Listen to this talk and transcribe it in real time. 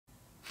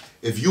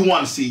If you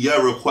want to see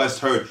your request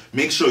heard,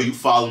 make sure you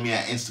follow me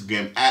at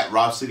Instagram at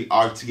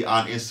Robcityrt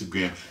on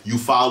Instagram. You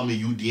follow me,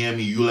 you DM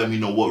me, you let me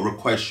know what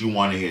requests you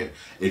want to hear.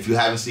 If you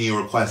haven't seen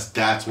your request,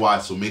 that's why.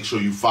 So make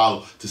sure you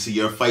follow to see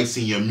your fight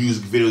scene, your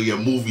music video, your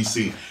movie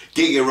scene.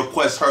 Get your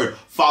request heard.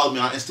 Follow me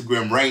on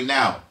Instagram right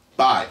now.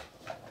 Bye.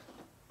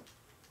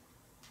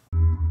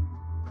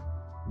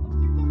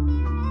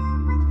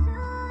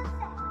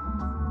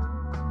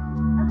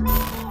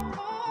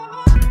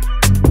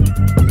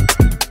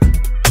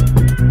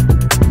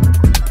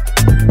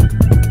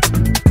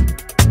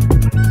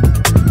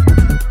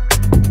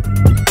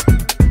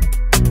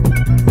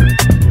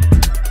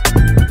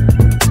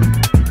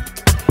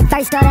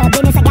 First order of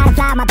business, I gotta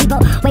fly my people.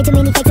 Way too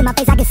many fakes in my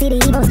face, I can see the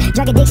evils.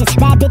 Drug addictions,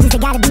 bad bitches, they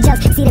gotta be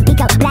jokes. See the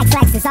pico, black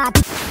slacks, it's all.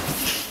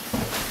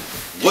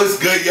 What's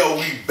good, yo?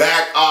 We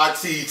back,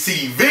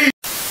 RTTV.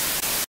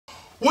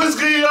 What's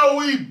good, yo?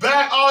 We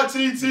back,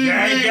 RTTV.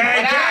 Gang,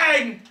 gang,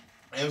 gang.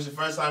 And if it's your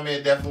first time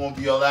here, definitely won't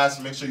be your last.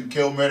 So make sure you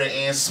kill, murder,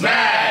 and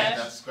smash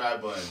that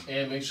subscribe button.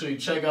 And make sure you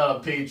check out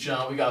our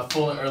Patreon. We got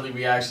full and early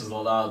reactions and a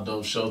lot of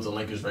dope shows. The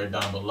link is right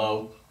down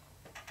below.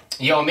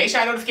 Yo, make sure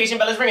that notification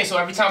bell is ringing so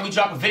every time we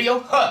drop a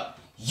video,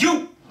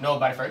 you know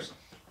about it first.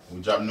 We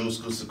drop new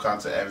exclusive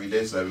content every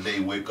day, so every day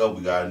you wake up,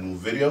 we got a new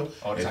video.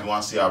 If you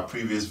want to see our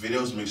previous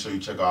videos, make sure you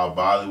check out our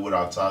Bollywood,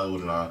 our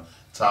Tollywood, and our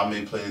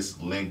Tommy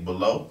playlist link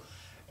below.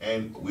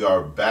 And we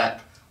are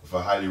back with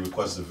a highly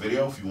requested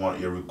video. If you want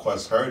your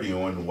request heard and you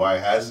wonder why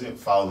it hasn't,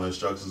 follow the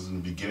instructions in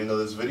the beginning of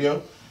this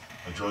video.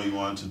 Joe, you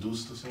want to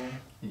introduce this one?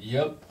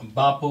 Yep,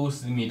 Bapu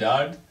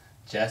Zimidar,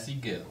 Jassi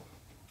Gill.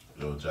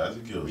 Yo,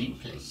 Jassi Gill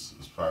is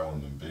probably one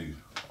of the big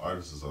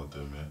artists out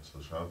there, man. So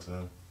shout out to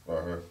him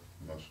or her.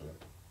 I'm not sure.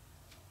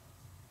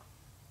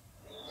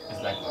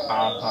 It's like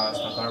our parts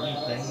like our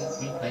replay.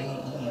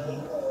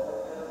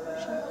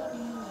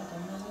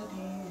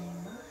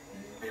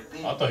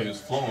 I thought he was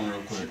flowing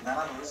real quick.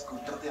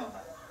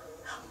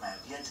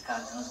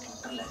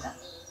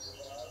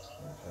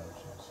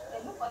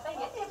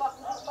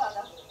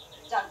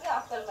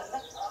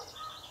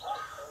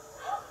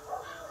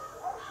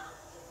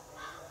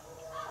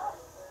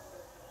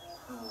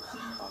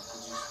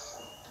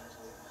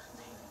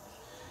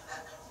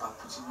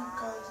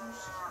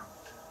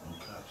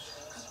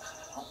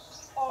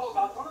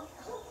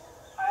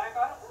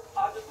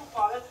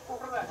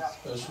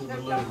 Special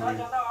delivery.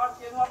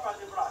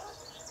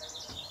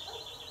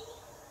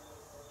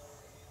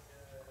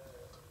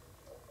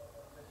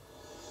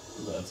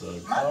 That's a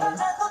car.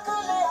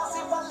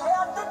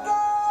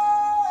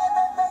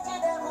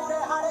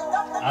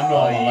 I know I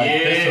like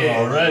this one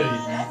already.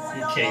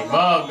 He came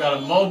up, got a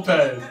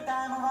moped.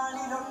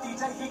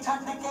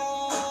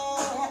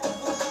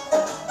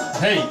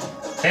 Hey,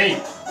 hey,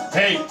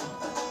 hey.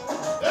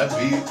 That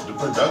beat, the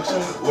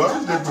production, whoever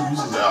their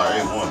producers are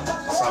A1.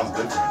 It sounds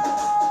different.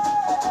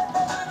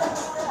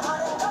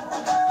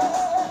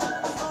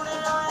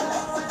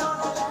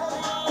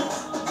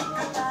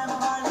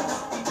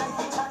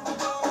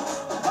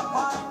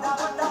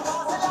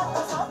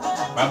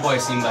 My boy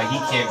seems like he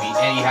can't be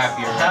any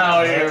happier.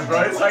 Hell yeah, bro.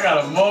 I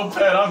got a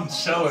moped, I'm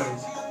chilling.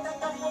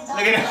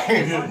 Look at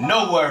that.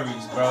 No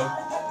worries, bro.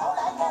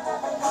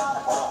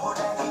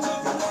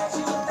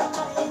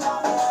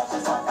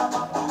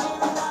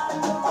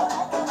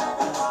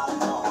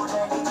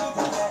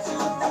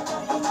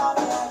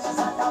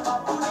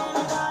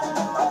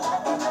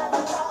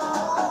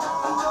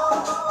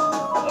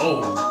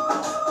 Oh,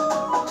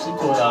 she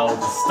pulled out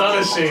the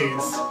stunner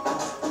shades.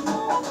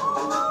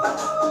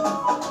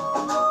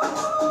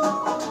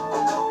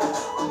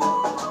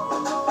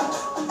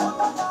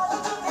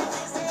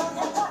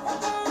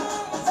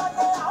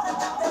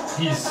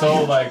 He's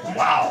so like,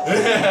 wow.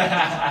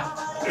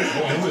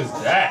 Who is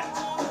that?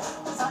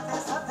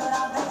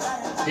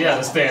 You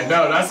gotta stand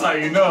out, that's how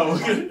you know.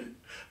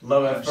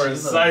 Love at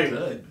first sight.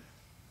 Good.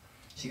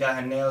 She got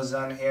her nails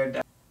on, hair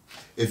down.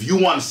 If you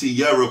want to see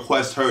your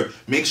request heard,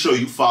 make sure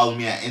you follow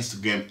me at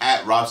Instagram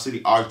at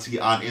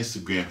Robcityrt on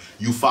Instagram.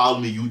 You follow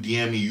me, you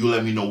DM me, you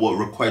let me know what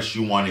requests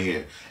you want to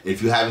hear.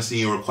 If you haven't seen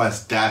your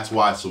request, that's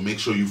why. So make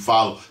sure you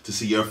follow to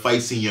see your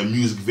fight scene, your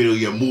music video,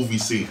 your movie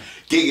scene.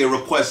 Get your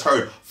request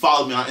heard.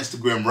 Follow me on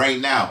Instagram right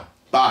now.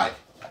 Bye.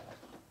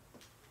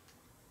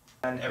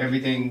 And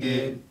everything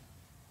good.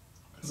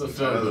 It's a One of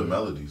film. the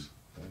melodies.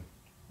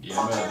 Yeah,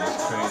 man,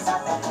 that's crazy.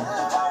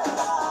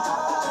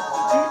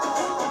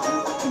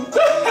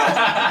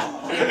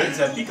 It's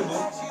a peekaboo.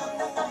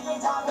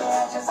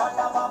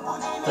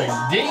 Like,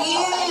 damn!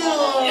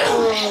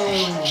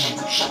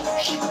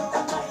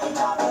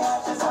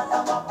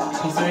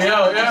 He said, yo.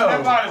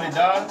 I'm part of it,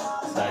 dog.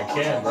 I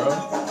can, bro.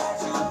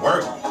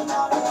 Work.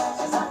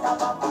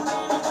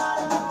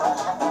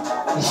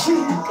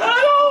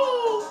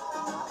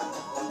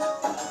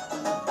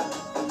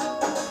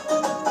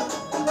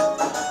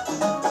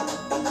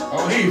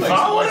 Oh, he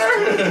followed her?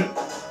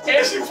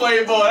 And she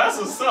played ball, that's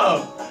what's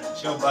up.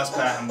 She'll bust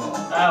pat him ball.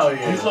 Hell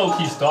yeah. He's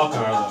low-key stalking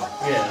her, though.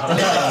 Yeah.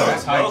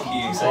 That's high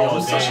key. He said, yo,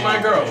 who's touching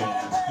my girl?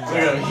 Look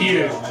at him,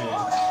 heated.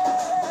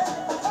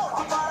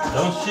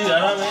 Don't shoot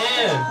at him,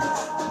 man.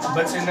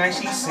 but tonight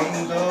she's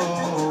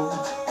single.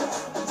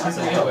 I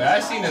said, yo, I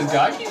seen this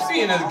guy. I keep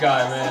seeing this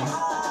guy, man.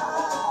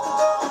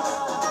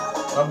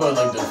 My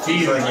brother look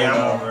defeated right Yeah,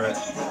 now. I'm over it.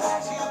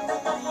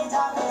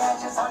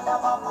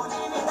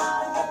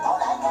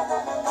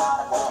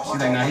 She's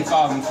like, nah, he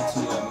followed me for too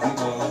long. Let me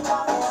go.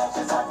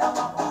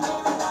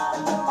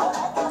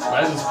 I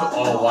just put,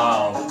 oh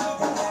wow.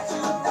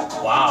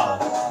 Wow.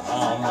 I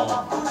don't know.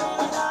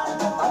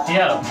 He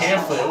had a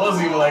pamphlet. It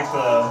wasn't even like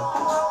the.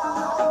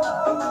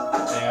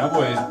 Damn, that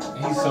boy,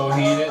 he's so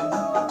heated.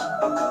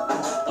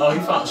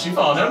 Oh, she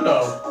found him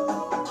though.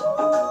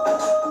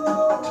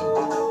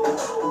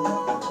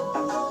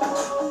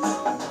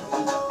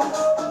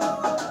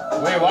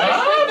 Wait, why you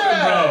did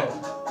that?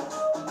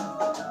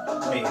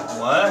 Wait,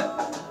 what?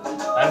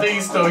 I think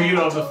he's still heated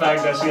on the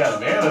fact that she had a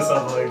man or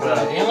something like It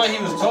that. ain't like he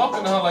was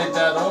talking to her like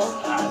that, though.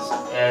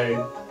 Hey,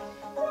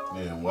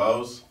 Man,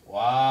 Wells.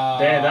 Wow.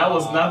 damn, that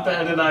was not the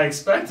ending I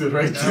expected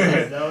right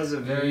there. That was a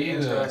very Yeah.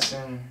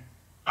 interesting.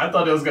 I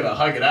thought they was gonna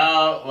hug it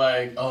out,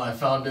 like, oh, I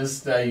found this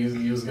that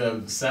you was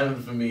gonna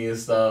send for me and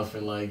stuff,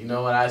 and like, you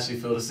know what, I actually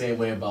feel the same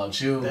way about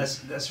you.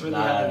 That's really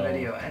how the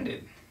video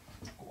ended.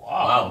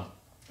 Wow.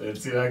 Didn't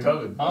see that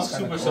coming. I'm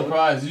super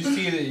surprised. You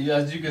see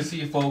that, as you can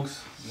see,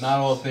 folks, not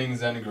all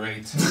things end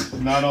great.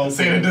 Not all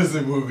Say the things.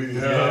 Disney movie.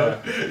 Yeah.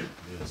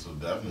 Yeah, so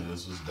definitely,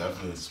 this was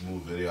definitely a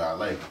smooth video. I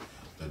like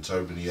the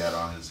turban he had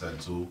on his head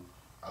too.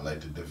 I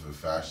like the different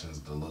fashions,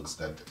 the looks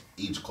that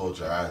each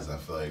culture has. I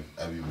feel like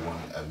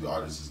every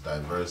artist is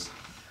diverse.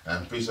 And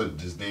I'm pretty sure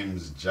his name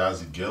is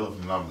Jassi Gill,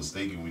 if I'm not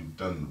mistaken. We've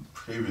done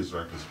previous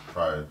records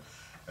prior.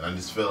 And I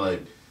just feel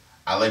like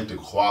I like the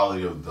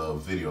quality of the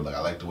video. Like, I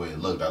like the way it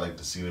looked. I like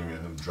the scenery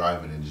of him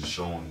driving and just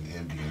showing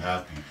him being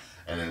happy.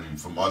 And then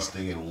from us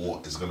thinking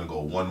it's going to go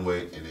one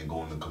way and then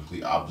go in the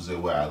complete opposite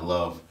way. I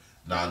love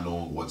not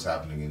knowing what's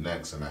happening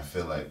next. And I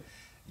feel like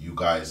you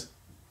guys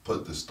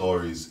put the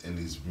stories in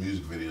these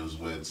music videos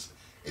where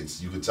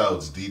it's you could tell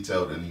it's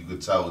detailed and you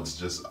could tell it's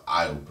just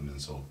eye-opening.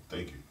 So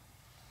thank you.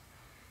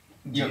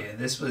 Yeah,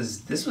 this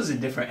was a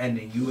different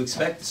ending. You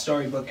expect the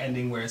storybook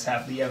ending where it's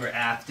happily ever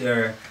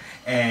after,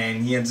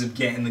 and he ends up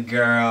getting the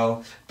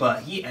girl,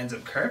 but he ends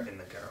up curving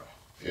the girl.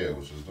 Yeah,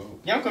 which is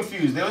dope. Yeah, I'm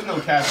confused. There was no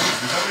caption.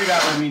 So somebody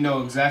gotta let me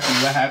know exactly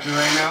what happened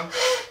right now,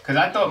 cause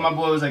I thought my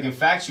boy was like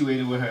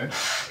infatuated with her,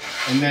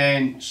 and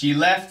then she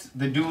left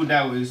the dude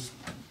that was,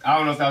 I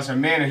don't know if that was her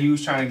man or he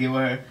was trying to get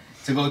with her,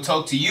 to go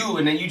talk to you,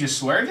 and then you just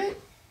swerve it?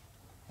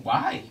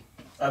 Why?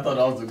 I thought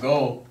that was the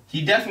goal.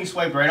 He definitely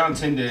swiped right on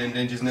Tinder and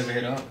then just never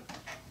hit up.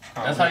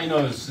 That's how you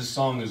know this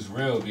song is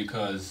real,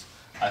 because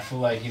I feel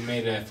like he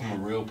made it from a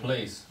real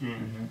place.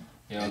 Mm-hmm.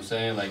 You know what I'm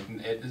saying? Like,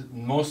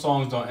 most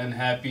songs don't end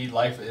happy.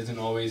 Life isn't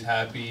always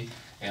happy.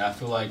 And I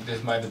feel like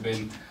this might have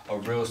been a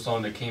real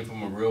song that came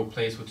from a real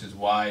place, which is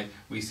why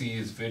we see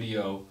his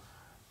video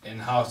and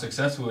how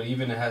successful it,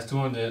 even it has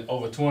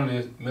over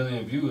 200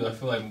 million views. I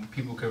feel like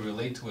people can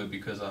relate to it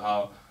because of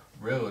how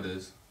real it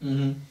is.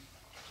 Mm-hmm.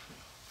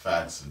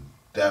 Facts.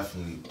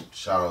 Definitely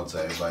shout out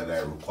to everybody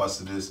that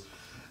requested this.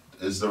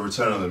 It's the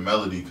return of the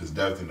melody, because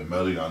definitely the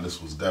melody on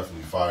this was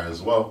definitely fire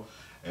as well.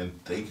 And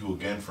thank you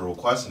again for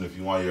requesting. If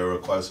you want your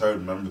request heard,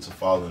 remember to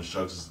follow the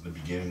instructions in the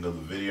beginning of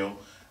the video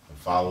and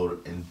follow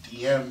in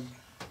DM.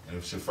 And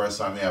if it's your first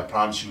time here, I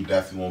promise you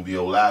definitely won't be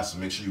your last. So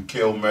make sure you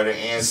kill, murder,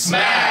 and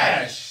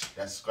smash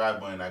that subscribe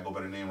button. I go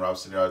by the name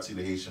Robcityrt,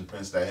 the Haitian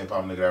Prince, that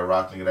hip-hop nigga, that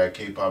rock nigga, that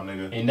K-pop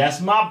nigga. And that's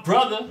my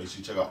brother. Make sure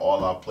you check out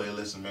all our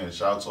playlists. And man,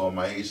 shout out to all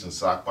my Haitians.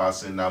 Sock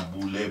passing, na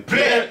boule,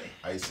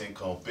 I sing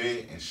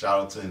compé, and shout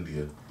out to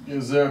India.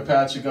 Yes, sir,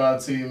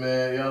 Patricrt,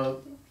 man.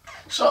 Yo,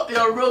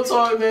 real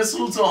talk, man.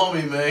 Salute to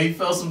homie, man. He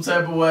felt some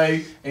type of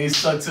way, and he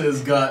stuck to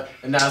his gut,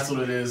 and that's what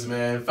it is,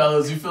 man.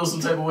 Fellas, you feel some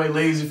type of way.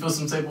 Ladies, you feel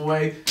some type of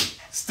way.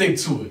 Stick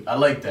to it. I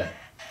like that.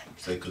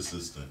 Stay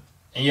consistent.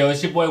 And yo,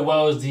 it's your boy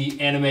Wells, the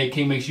Anime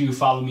King. Make sure you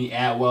follow me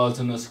at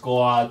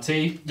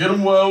Wells_RT. Get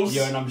him, Wells.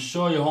 Yo, and I'm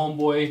sure your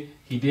homeboy,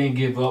 he didn't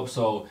give up.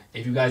 So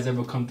if you guys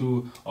ever come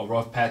through a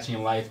rough patch in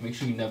your life, make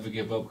sure you never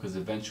give up, because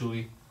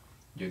eventually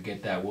you'll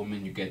get that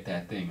woman, you get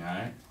that thing,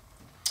 alright?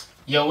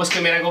 Yo, what's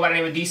good, man? I go by the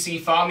name of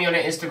DC. Follow me on the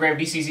Instagram,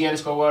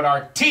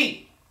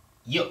 DCZ_WorldRT.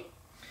 Yo.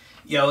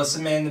 Yo, it's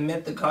the man, the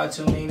myth, the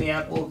cartoon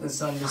maniac,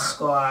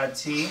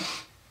 Wilkins_RT.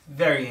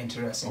 Very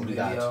interesting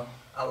video.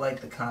 I like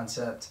the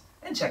concept.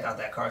 And check out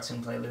that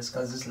cartoon playlist,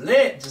 because it's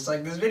lit, just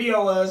like this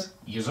video was.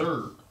 Yes,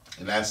 sir.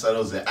 And that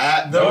settles it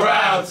at The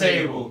Round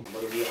Table.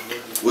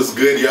 What's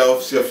good, yo? If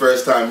it's your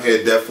first time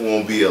here, definitely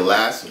won't be your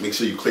last. Make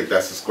sure you click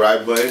that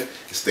subscribe button.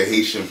 It's the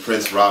Haitian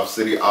Prince,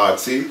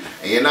 Robcityrt.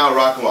 And you're now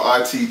rocking with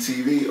RT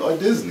TV or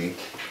Disney.